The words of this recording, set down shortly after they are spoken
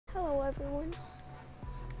everyone.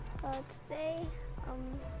 Today,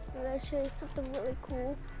 I'm gonna show you something really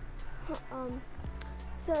cool.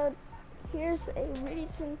 So here's a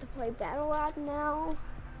reason to play Battle Lab now.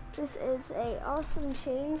 This is a awesome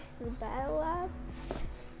change to the Battle Lab.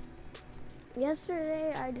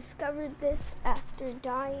 Yesterday, I discovered this after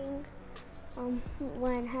dying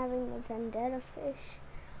when having the Vendetta fish.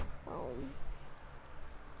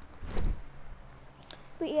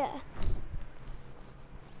 But yeah,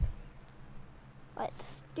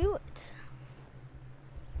 let's do it.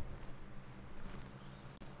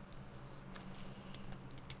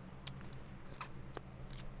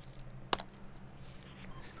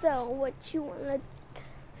 So what you want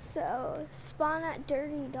to, spawn at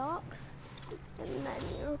Dirty Docks, and then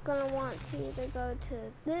you're gonna want to either go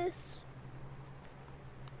to this,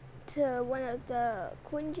 to one of the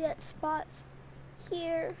Quinjet spots,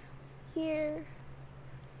 here,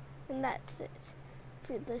 and that's it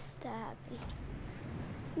for this to happen.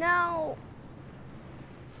 Now,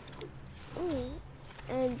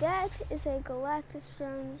 and that is a Galactus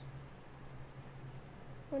drone.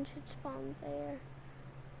 One should spawn there.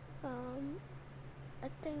 I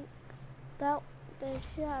think that there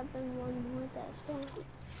should have been one more that spawned.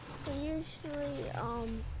 And usually,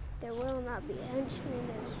 there will not be henchmen,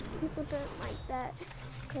 and people don't like that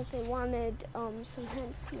because they wanted some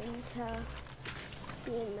henchmen to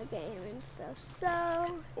be in the game and stuff.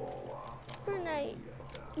 So Fortnite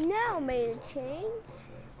now made a change.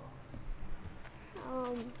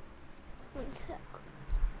 One sec.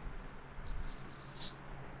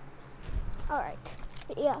 Alright.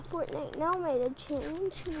 Yeah, Fortnite now made a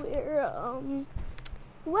change where,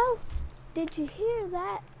 well, did you hear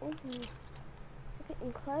that? We're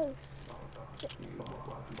getting close.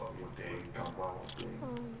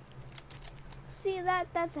 See that?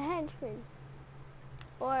 That's a henchman.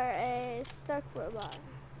 Or a Stark robot.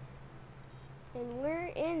 And we're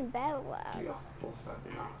in Battle Lab.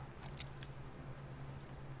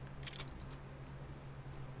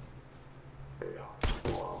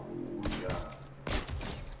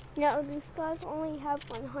 Now these guys only have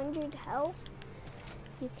 100 health.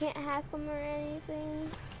 You can't hack them or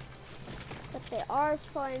anything, but they are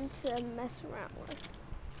fun to mess around with.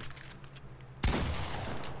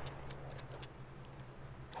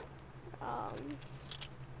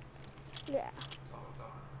 Yeah.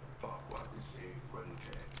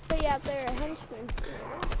 But yeah, they're a henchman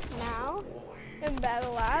now in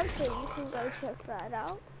Battle Lab, so you can go check that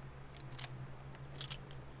out.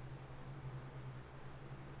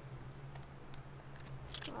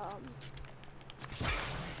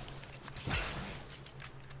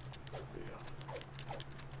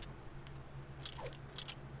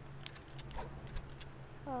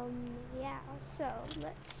 Yeah, so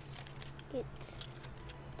let's get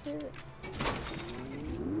to this.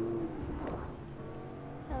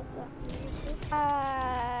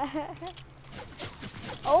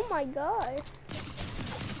 Oh my gosh.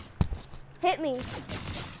 Hit me.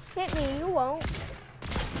 Hit me, you won't.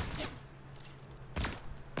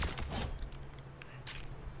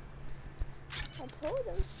 I told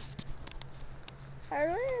him. I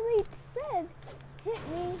literally said, hit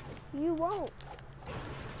me, you won't.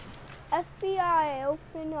 FBI,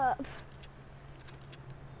 open up.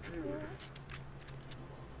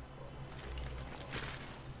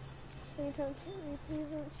 Please don't shoot me, please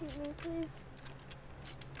don't shoot me, please.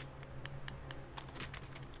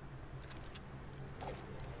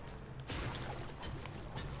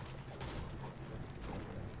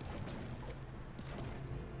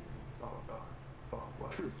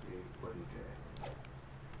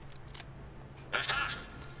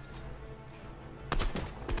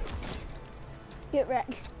 Get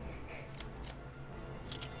wrecked.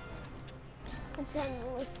 I'm trying to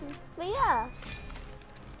listen. But yeah,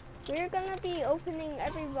 we're gonna be opening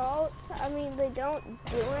every vault. I mean, they don't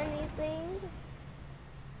do anything.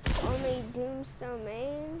 Only Doomstone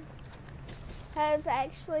Main has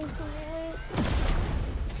actually some loot.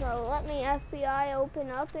 So let me FBI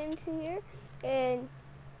open up into here and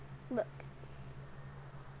look.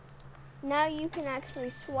 Now you can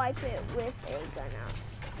actually swipe it with a gun out.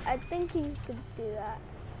 I think you could do that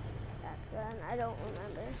back then. I don't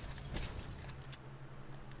remember.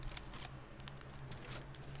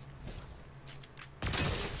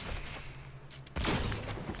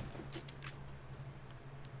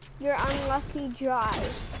 Your unlucky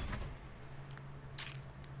drive.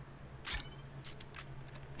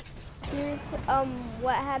 Here's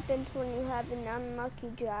what happens when you have an unlucky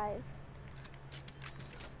drive.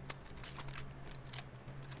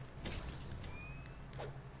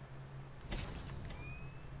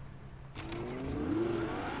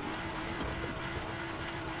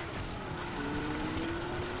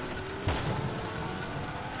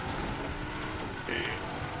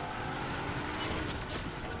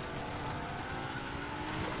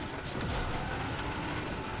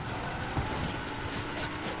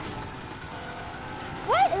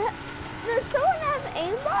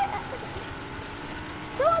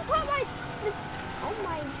 Someone put my... Oh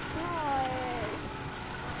my god.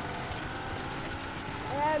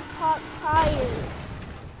 I had pop tires.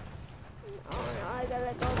 Oh no, I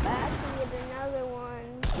gotta go back and get another one.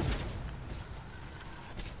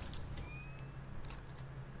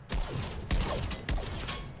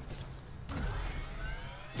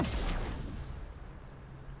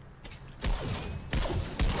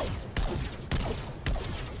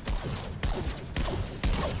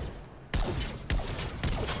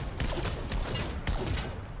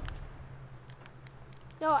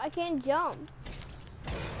 No, I can't jump.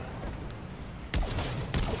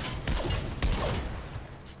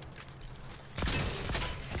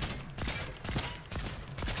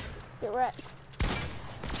 Direct.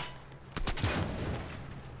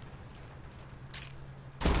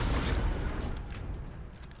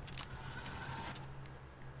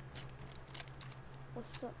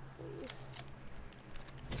 What's up, please?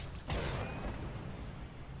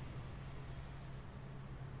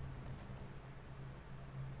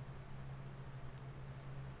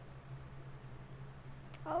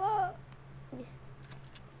 Hello?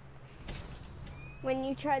 When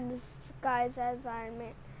you tried to disguise as Iron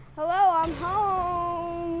Man. Hello, I'm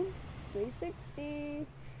home. 360.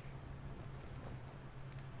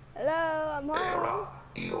 Hello, I'm home.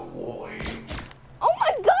 Oh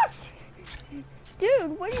my gosh!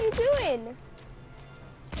 Dude, what are you doing?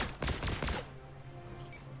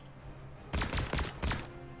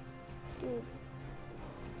 Dude.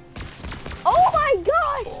 Oh my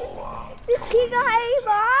gosh! This kid got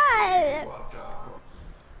high.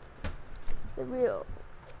 The real.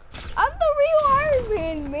 I'm the real Iron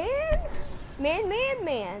Man, man.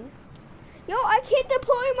 Man. Yo, I can't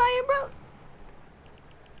deploy my umbrella.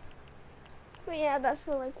 But yeah, that's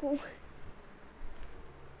really cool.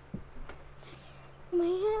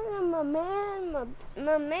 Man, I'm a man,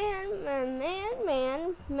 my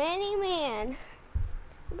man.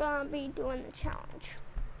 We're gonna be doing the challenge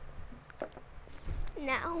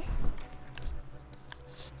now.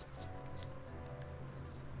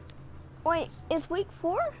 Wait, is week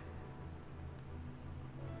 4?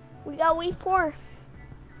 We got week 4.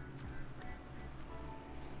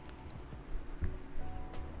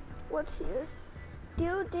 What's here?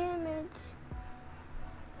 Deal damage.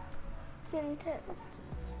 Fintech.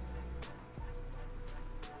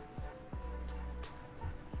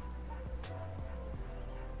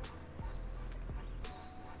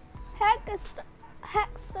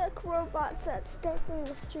 Hack suck robots that stuck in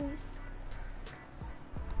the streets.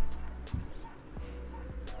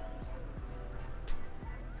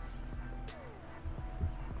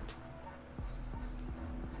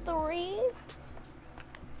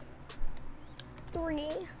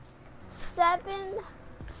 Three, 7,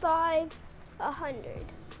 5, 100.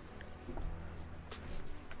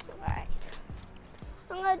 Alright.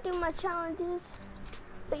 I'm gonna do my challenges.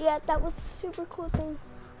 But yeah, that was a super cool thing.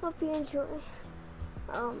 Hope you enjoy.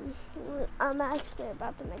 I'm actually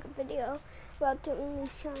about to make a video about doing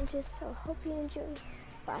these challenges, so hope you enjoy.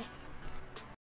 Bye.